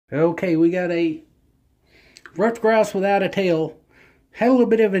Okay, we got a ruffed grouse without a tail. Had a little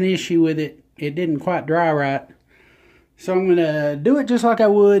bit of an issue with it. It didn't quite dry right. So I'm going to do it just like I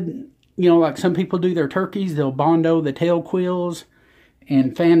would, like some people do their turkeys. They'll bondo the tail quills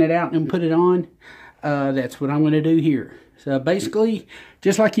and fan it out and put it on. That's what I'm going to do here. So basically,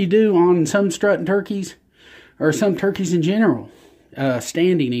 just like you do on some strutting turkeys, or some turkeys in general,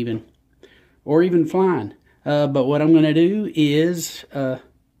 standing even, or even flying. But what I'm going to do is,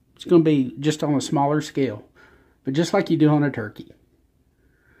 it's going to be just on a smaller scale, but just like you do on a turkey.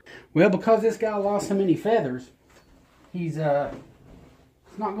 Well, because this guy lost so many feathers, it's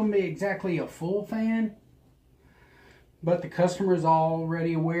not going to be exactly a full fan, but the customer's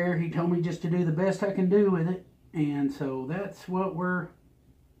already aware. He told me just to do the best I can do with it, and so that's what we're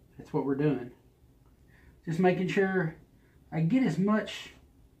doing. Just making sure I get as much,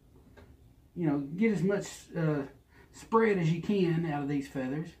 spread as you can out of these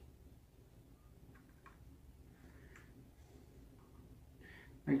feathers.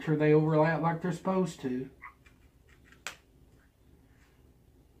 Make sure they overlap like they're supposed to.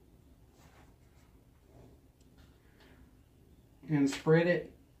 And spread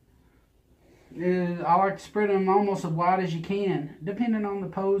it. I like to spread them almost as wide as you can, depending on the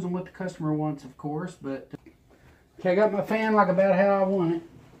pose and what the customer wants, of course. But okay, I got my fan like about how I want it.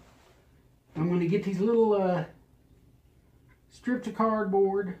 I'm going to get these little strips of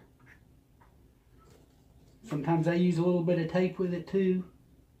cardboard. Sometimes I use a little bit of tape with it too.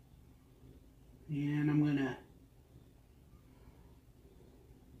 And I'm going to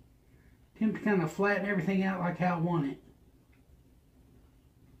attempt to kind of flatten everything out like how I want it.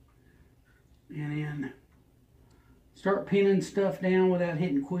 And then start pinning stuff down without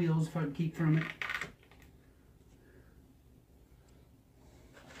hitting quills if I can keep from it.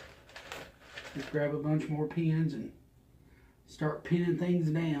 Just grab a bunch more pins and start pinning things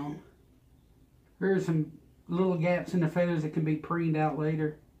down. There's some little gaps in the feathers that can be preened out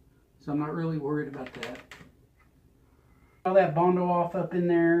later, so I'm not really worried about that. All that bondo off up in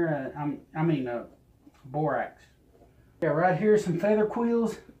there, borax. Yeah, right here some feather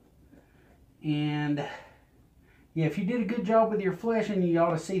quills. And yeah, if you did a good job with your fleshing, you ought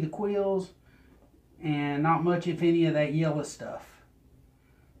to see the quills and not much, if any, of that yellow stuff,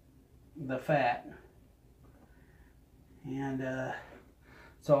 the fat. And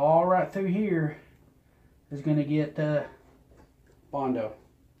so all right through here is going to get bondo.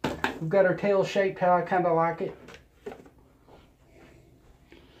 We've got our tail shaped how I kind of like it.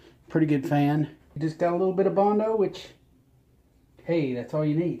 Pretty good fan. You just got a little bit of bondo, which, hey, that's all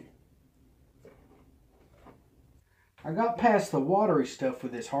you need. I got past the watery stuff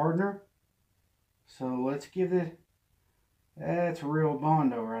with this hardener, so let's give it, that's real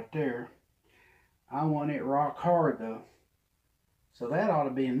bondo right there. I want it rock hard though, so that ought to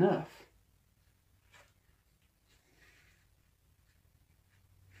be enough.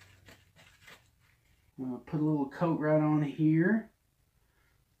 I'm going to put a little coat right on here.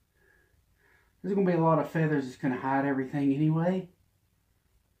 There's going to be a lot of feathers that's going to hide everything anyway.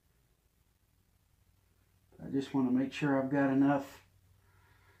 I just want to make sure I've got enough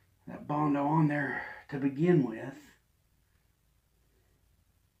that bondo on there to begin with.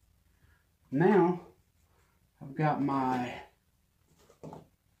 Now I've got my,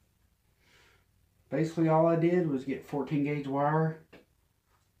 basically all I did was get 14 gauge wire,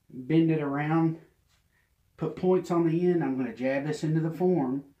 bend it around, put points on the end. I'm going to jab this into the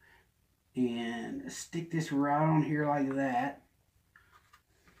form and stick this right on here like that.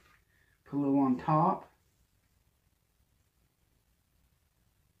 Put a little on top.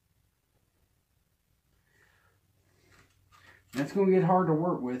 That's going to get hard to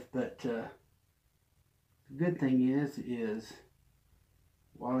work with, but the good thing is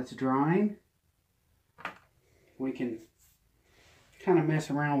while it's drying, we can kind of mess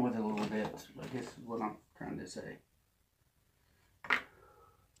around with it a little bit. I guess is what I'm trying to say.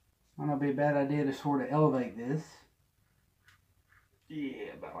 Might not be a bad idea to sort of elevate this.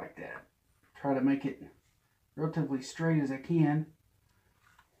 Yeah, about like that. Try to make it relatively straight as I can.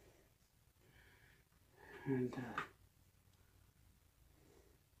 And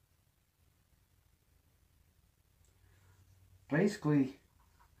basically,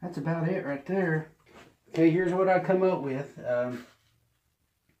 that's about it right there. Okay, here's what I come up with.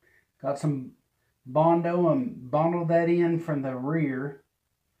 Got some bondo and bonded that in from the rear.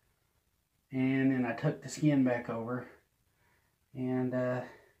 And then I tucked the skin back over. And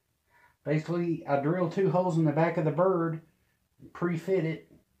basically, I drilled 2 holes in the back of the bird, pre-fit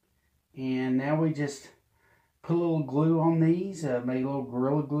it. And now we just put a little glue on these, maybe a little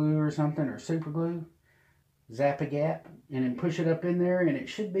Gorilla Glue or something, or super glue. zap a gap and then push it up in there, and it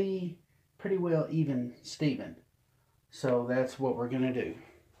should be pretty well even Steven. So that's what we're going to do.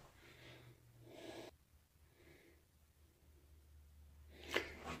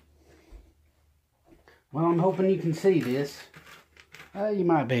 Well, I'm hoping you can see this. You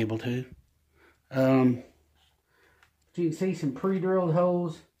might be able to. You can see some pre-drilled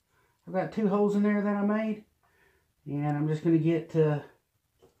holes. I've got 2 holes in there that I made. And I'm just going to get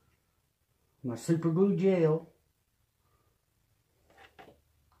my super glue gel.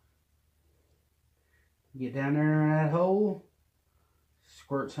 Get down there in that hole.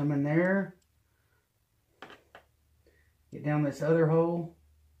 Squirt some in there. Get down this other hole.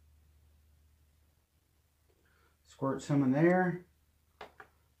 Squirt some in there.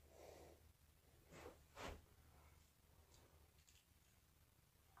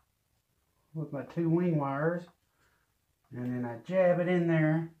 With my 2 wing wires. And then I jab it in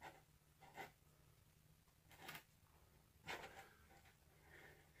there.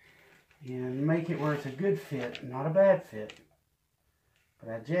 And make it where it's a good fit, not a bad fit.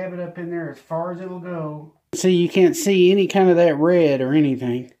 But I jab it up in there as far as it'll go. See, you can't see any kind of that red or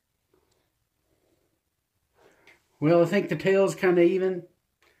anything. Well, I think the tail's kind of even.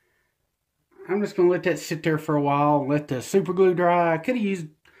 I'm just going to let that sit there for a while. Let the super glue dry. I could have used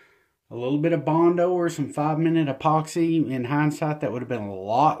a little bit of Bondo or some 5-minute epoxy. In hindsight, that would have been a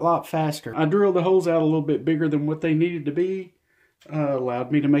lot faster. I drilled the holes out a little bit bigger than what they needed to be.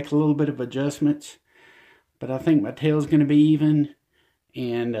 Allowed me to make a little bit of adjustments. But I think my tail's going to be even.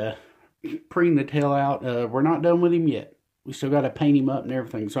 And preen the tail out. We're not done with him yet. We still got to paint him up and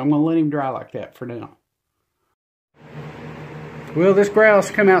everything. So I'm going to let him dry like that for now. Well, this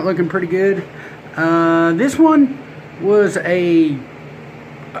grouse come out looking pretty good. This one was a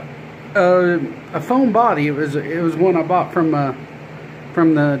foam body. It was one I bought from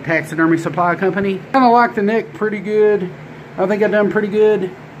the Taxidermy Supply Company. Kind of like the neck pretty good. I think I've done pretty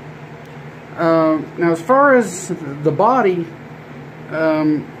good. Now as far as the body,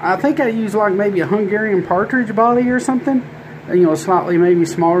 I think I used like maybe a Hungarian partridge body or something. You know, slightly maybe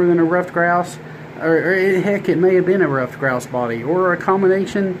smaller than a ruffed grouse. Or heck, it may have been a ruffed grouse body, or a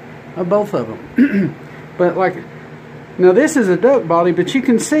combination of both of them. But like, now this is a duck body, but you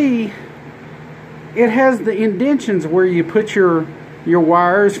can see it has the indentions where you put your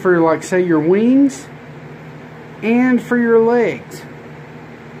wires for, like, say, your wings and for your legs.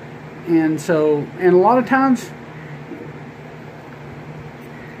 And so, and a lot of times,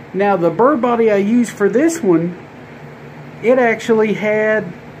 now the bird body I used for this one, it actually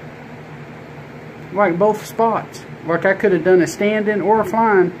had like both spots. Like I could have done a standing or a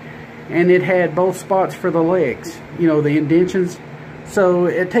flying, and it had both spots for the legs, you know, the indentions. So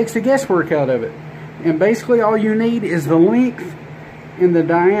it takes the guesswork out of it. And basically all you need is the length and the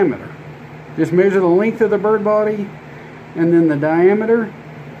diameter. Just measure the length of the bird body and then the diameter,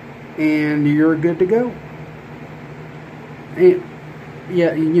 and you're good to go. And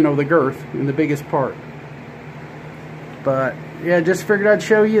yeah, you know, the girth and the biggest part. But yeah, just figured I'd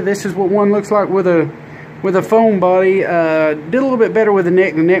show you. This is what one looks like with a foam body. Did a little bit better with the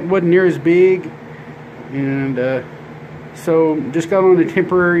neck. The neck wasn't near as big, and so just got on a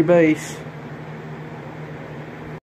temporary base.